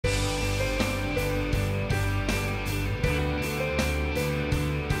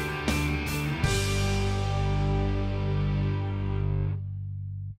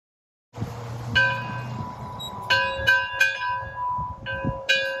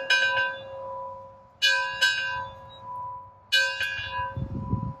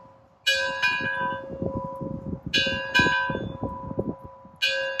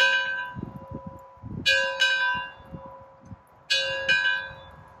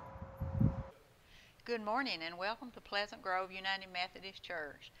Good morning and welcome to Pleasant Grove United Methodist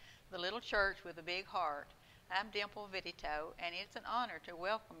Church, the little church with a big heart. I'm Dimple Vitito, and it's an honor to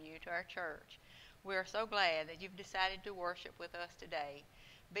welcome you to our church. We are so glad that you've decided to worship with us today.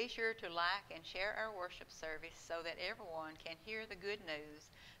 Be sure to like and share our worship service so that everyone can hear the good news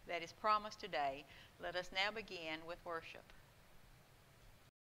that is promised today. Let us now begin with worship.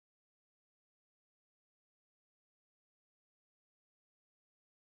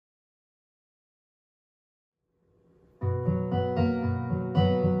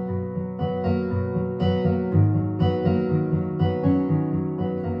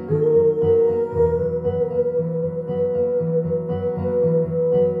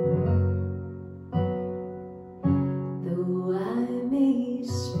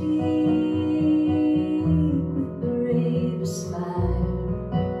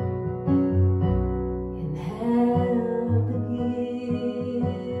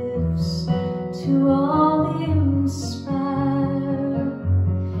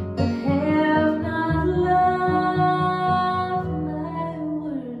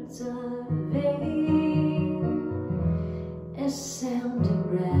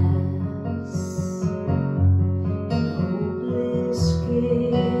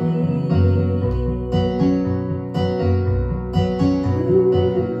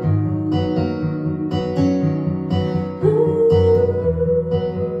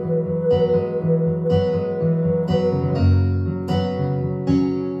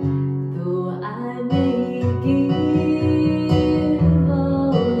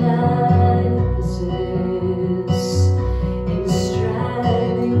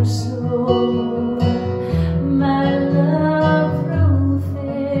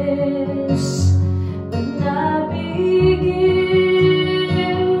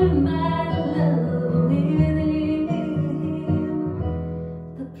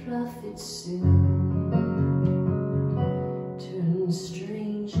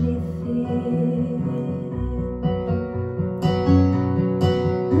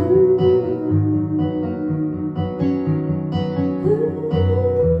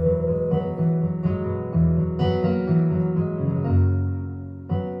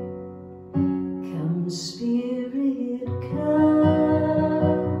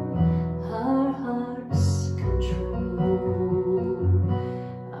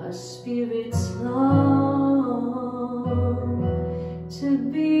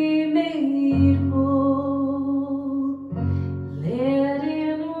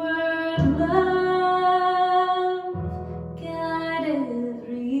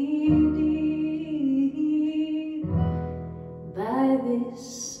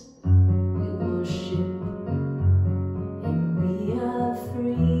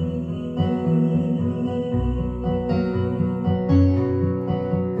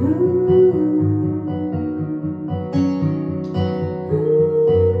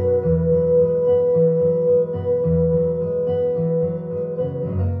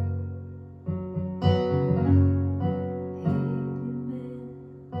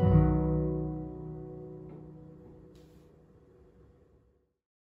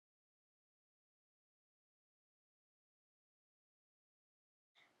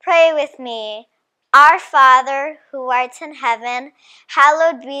 Pray with me. Our Father, who art in heaven,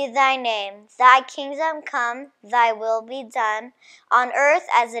 hallowed be thy name. Thy kingdom come, thy will be done, on earth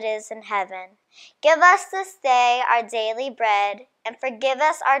as it is in heaven. Give us this day our daily bread, and forgive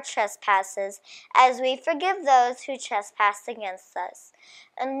us our trespasses, as we forgive those who trespass against us.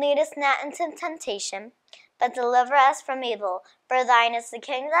 And lead us not into temptation, but deliver us from evil. For thine is the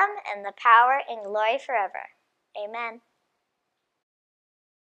kingdom, and the power, and glory forever. Amen.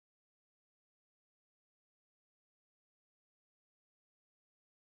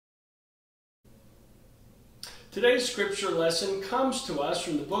 Today's scripture lesson comes to us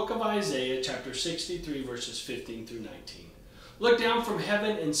from the book of Isaiah, chapter 63, verses 15 through 19. Look down from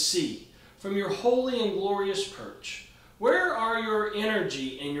heaven and see, from your holy and glorious perch. Where are your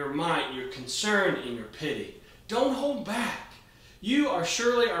energy and your might, your concern and your pity? Don't hold back. You are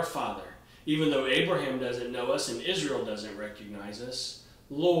surely our Father, even though Abraham doesn't know us and Israel doesn't recognize us.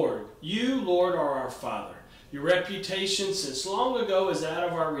 Lord, you, Lord, are our Father. Your reputation since long ago is that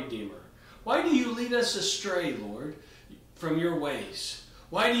of our Redeemer. Why do you lead us astray, Lord, from your ways?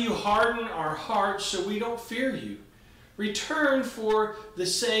 Why do you harden our hearts so we don't fear you? Return for the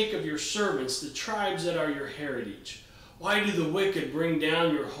sake of your servants, the tribes that are your heritage. Why do the wicked bring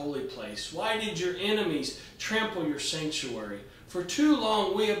down your holy place? Why did your enemies trample your sanctuary? For too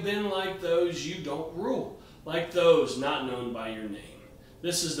long we have been like those you don't rule, like those not known by your name.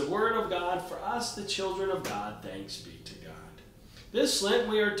 This is the word of God for us, the children of God. Thanks be to God. This Lent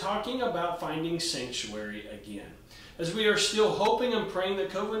we are talking about finding sanctuary again. As we are still hoping and praying that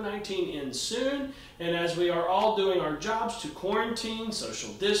COVID-19 ends soon, and as we are all doing our jobs to quarantine,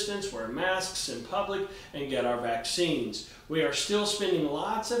 social distance, wear masks in public, and get our vaccines, we are still spending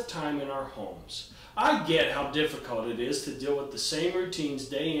lots of time in our homes. I get how difficult it is to deal with the same routines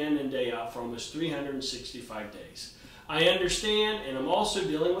day in and day out for almost 365 days. I understand, and I'm also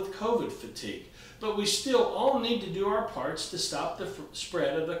dealing with COVID fatigue, but we still all need to do our parts to stop the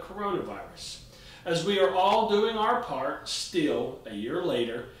spread of the coronavirus. As we are all doing our part, still, a year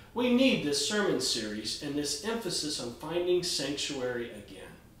later, we need this sermon series and this emphasis on finding sanctuary again.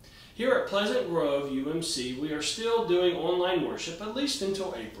 Here at Pleasant Grove UMC, we are still doing online worship, at least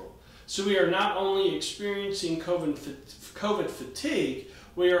until April. So we are not only experiencing COVID fatigue,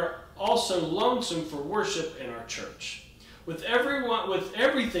 we are also lonesome for worship in our church. With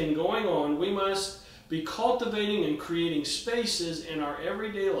everything going on, we must be cultivating and creating spaces in our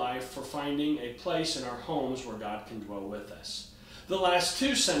everyday life for finding a place in our homes where God can dwell with us. The last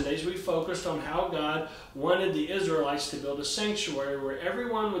 2 Sundays we focused on how God wanted the Israelites to build a sanctuary where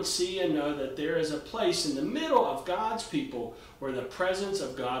everyone would see and know that there is a place in the middle of God's people where the presence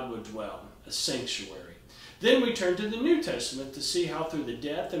of God would dwell, a sanctuary. Then we turned to the New Testament to see how through the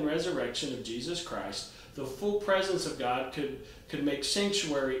death and resurrection of Jesus Christ, the full presence of God could make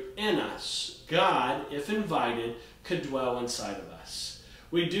sanctuary in us. God, if invited, could dwell inside of us.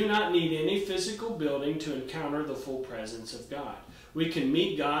 We do not need any physical building to encounter the full presence of God. We can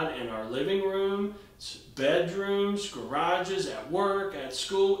meet God in our living room, bedrooms, garages, at work, at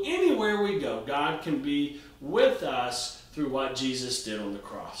school, anywhere we go. God can be with us through what Jesus did on the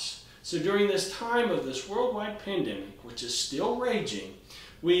cross. So during this time of this worldwide pandemic, which is still raging,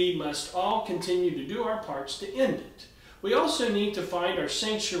 we must all continue to do our parts to end it. We also need to find our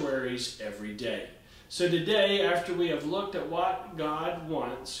sanctuaries every day. So today, after we have looked at what God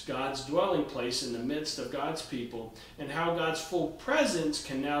wants, God's dwelling place in the midst of God's people, and how God's full presence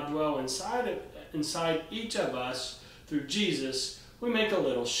can now dwell inside each of us through Jesus, we make a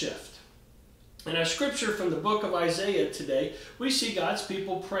little shift. In our scripture from the book of Isaiah today, we see God's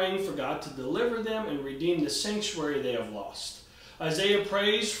people praying for God to deliver them and redeem the sanctuary they have lost. Isaiah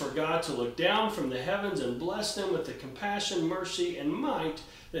prays for God to look down from the heavens and bless them with the compassion, mercy, and might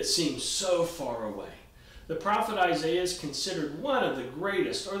that seems so far away. The prophet Isaiah is considered one of the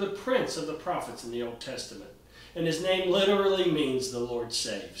greatest, or the prince of the prophets in the Old Testament. And his name literally means the Lord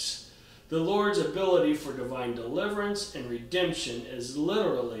saves. The Lord's ability for divine deliverance and redemption is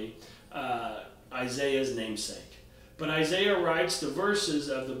literally Isaiah's namesake. But Isaiah writes the verses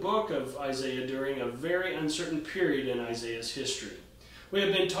of the book of Isaiah during a very uncertain period in Isaiah's history. We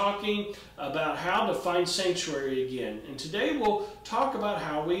have been talking about how to find sanctuary again, and today we'll talk about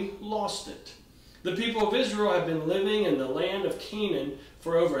how we lost it. The people of Israel have been living in the land of Canaan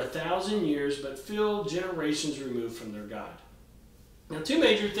for over 1,000 years, but still generations removed from their God. Now, 2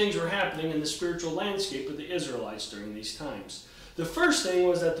 major things were happening in the spiritual landscape of the Israelites during these times. The first thing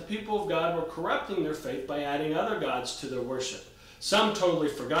was that the people of God were corrupting their faith by adding other gods to their worship. Some totally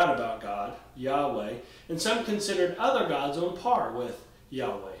forgot about God, Yahweh, and some considered other gods on par with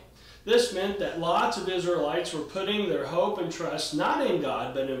Yahweh. This meant that lots of Israelites were putting their hope and trust not in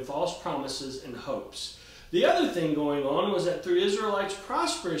God, but in false promises and hopes. The other thing going on was that through Israelites'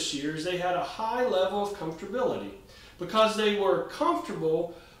 prosperous years, they had a high level of comfortability. Because they were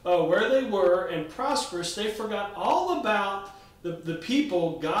comfortable where they were and prosperous, they forgot all about the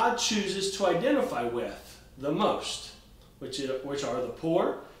people God chooses to identify with the most, which are the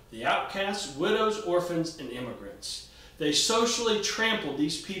poor, the outcasts, widows, orphans, and immigrants. They socially trampled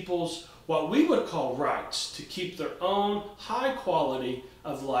these people's what we would call rights to keep their own high quality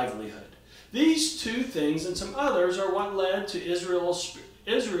of livelihood. These 2 things and some others are what led to Israel's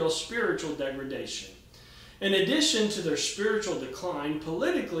spiritual degradation. In addition to their spiritual decline,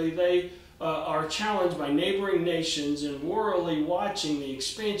 politically they are challenged by neighboring nations and warily watching the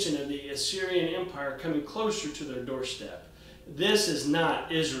expansion of the Assyrian Empire coming closer to their doorstep. This is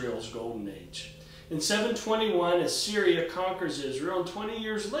not Israel's golden age. In 721, Assyria conquers Israel, and 20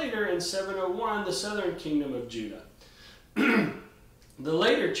 years later, in 701, the southern kingdom of Judah. The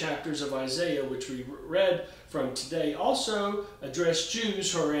later chapters of Isaiah, which we read from today, also address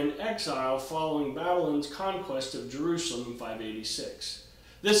Jews who are in exile following Babylon's conquest of Jerusalem in 586.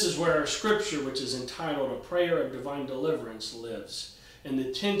 This is where our scripture, which is entitled A Prayer of Divine Deliverance, lives, in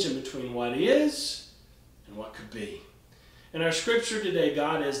the tension between what is and what could be. In our scripture today,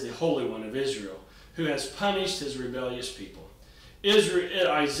 God is the Holy One of Israel, who has punished his rebellious people.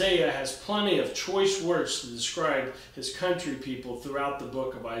 Isaiah has plenty of choice words to describe his country people throughout the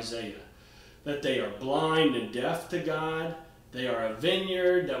book of Isaiah. That they are blind and deaf to God, They are a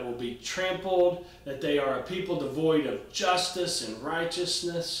vineyard that will be trampled, that they are a people devoid of justice and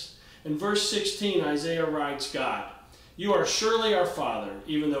righteousness. In verse 16, Isaiah writes, God, you are surely our Father,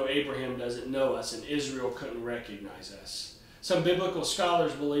 even though Abraham doesn't know us and Israel couldn't recognize us. Some biblical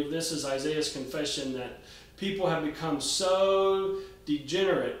scholars believe this is Isaiah's confession that people have become so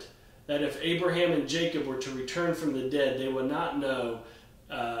degenerate that if Abraham and Jacob were to return from the dead, they would not know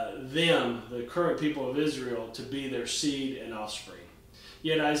them, the current people of Israel, to be their seed and offspring.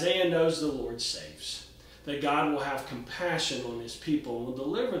 Yet Isaiah knows the Lord saves, that God will have compassion on his people and will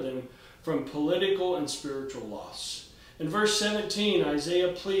deliver them from political and spiritual loss. In verse 17,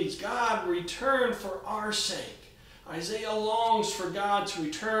 Isaiah pleads, God, return for our sake. Isaiah longs for God to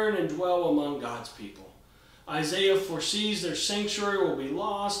return and dwell among God's people. Isaiah foresees their sanctuary will be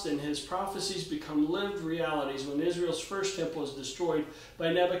lost, and his prophecies become lived realities when Israel's first temple is destroyed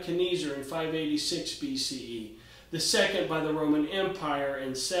by Nebuchadnezzar in 586 BCE, the second by the Roman Empire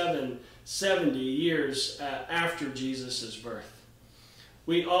in 770 years after Jesus' birth.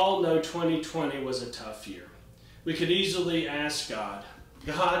 We all know 2020 was a tough year. We could easily ask God,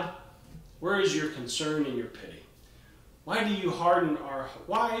 God, where is your concern and your pity? Why do you harden our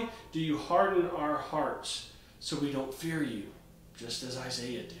hearts so we don't fear you, just as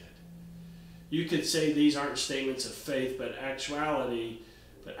Isaiah did? You could say these aren't statements of faith, but actually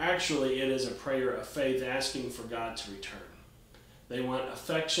it is a prayer of faith asking for God to return. They want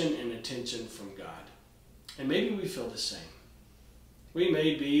affection and attention from God. And maybe we feel the same. We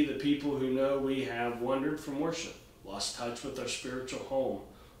may be the people who know we have wandered from worship, lost touch with our spiritual home,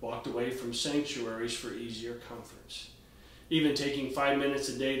 walked away from sanctuaries for easier comforts. Even taking 5 minutes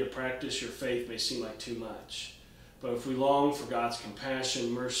a day to practice your faith may seem like too much. But if we long for God's compassion,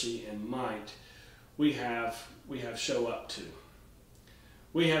 mercy, and might, we have show up too.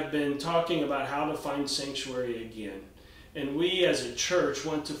 We have been talking about how to find sanctuary again. And we as a church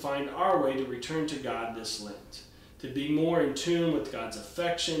want to find our way to return to God this Lent, to be more in tune with God's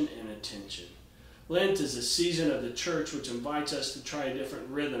affection and attention. Lent is a season of the church which invites us to try a different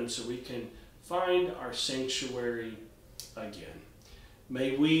rhythm so we can find our sanctuary again.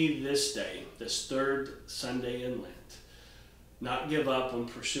 May we this day, this third Sunday in Lent, not give up on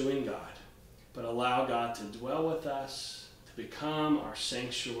pursuing God, but allow God to dwell with us, to become our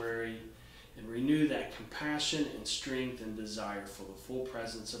sanctuary, and renew that compassion and strength and desire for the full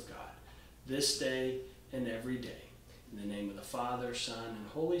presence of God this day and every day. In the name of the Father, Son, and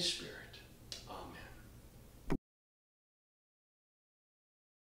Holy Spirit. Amen.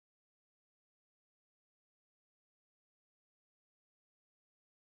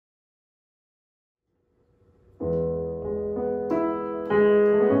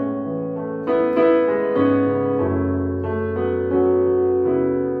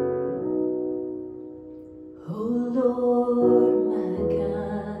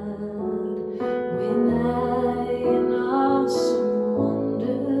 When I in awesome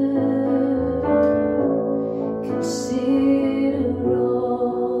wonder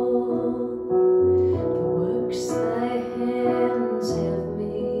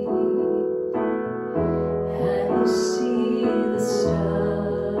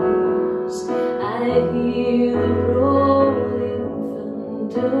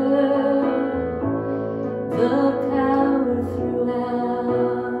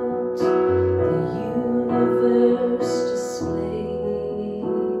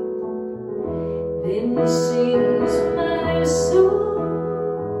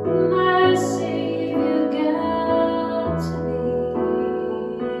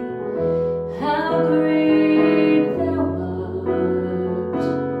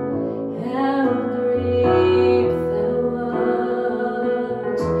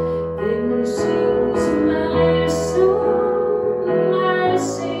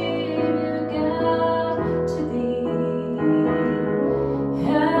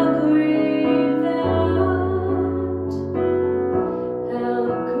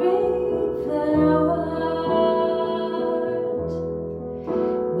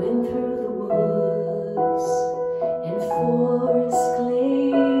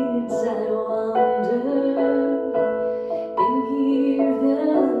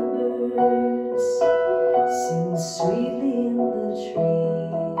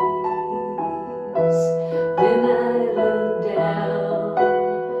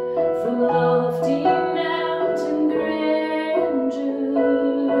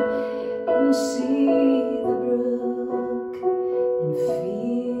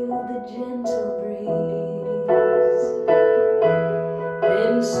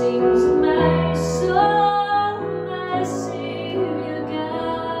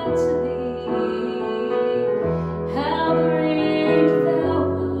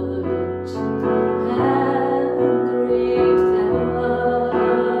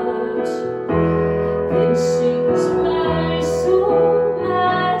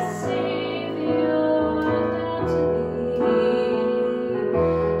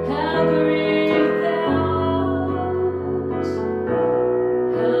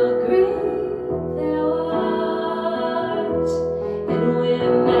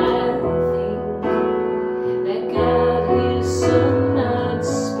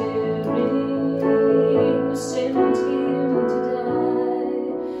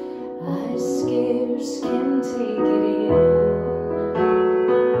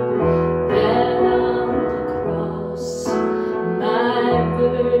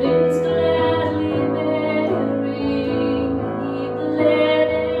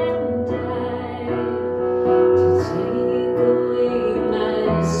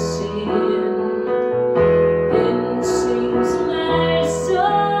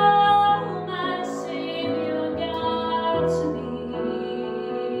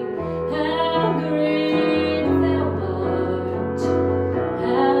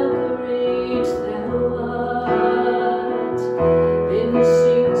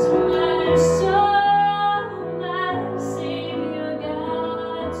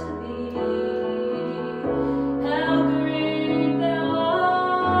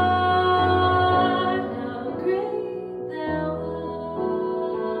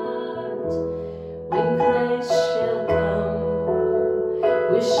When Christ shall come,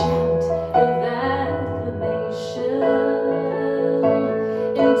 with shout of acclamation,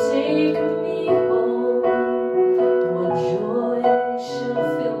 and take me home, what joy shall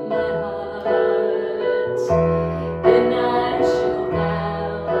fill my heart. Then I shall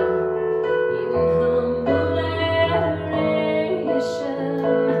bow in humble adoration,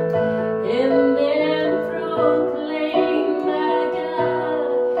 and then proclaim, my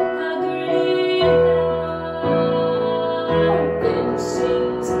God, how great thou art. Then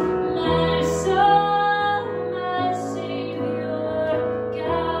sings my soul, my Savior,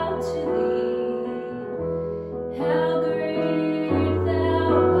 God, to thee. How great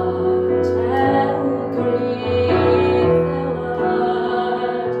thou art, how great thou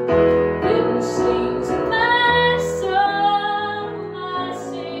art. Then sings my soul, my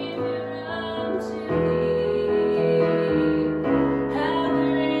Savior, unto thee. How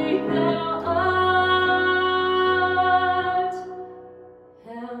great thou art,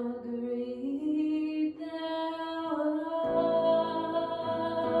 how great thou art.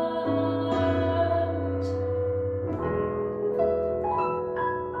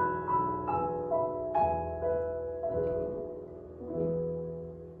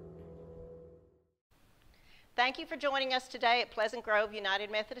 Thank you for joining us today at Pleasant Grove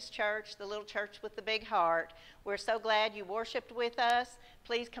United Methodist Church, the little church with the big heart. We're so glad you worshiped with us.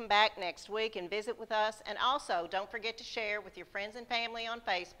 Please come back next week and visit with us. And also, don't forget to share with your friends and family on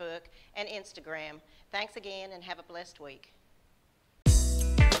Facebook and Instagram. Thanks again, and have a blessed week.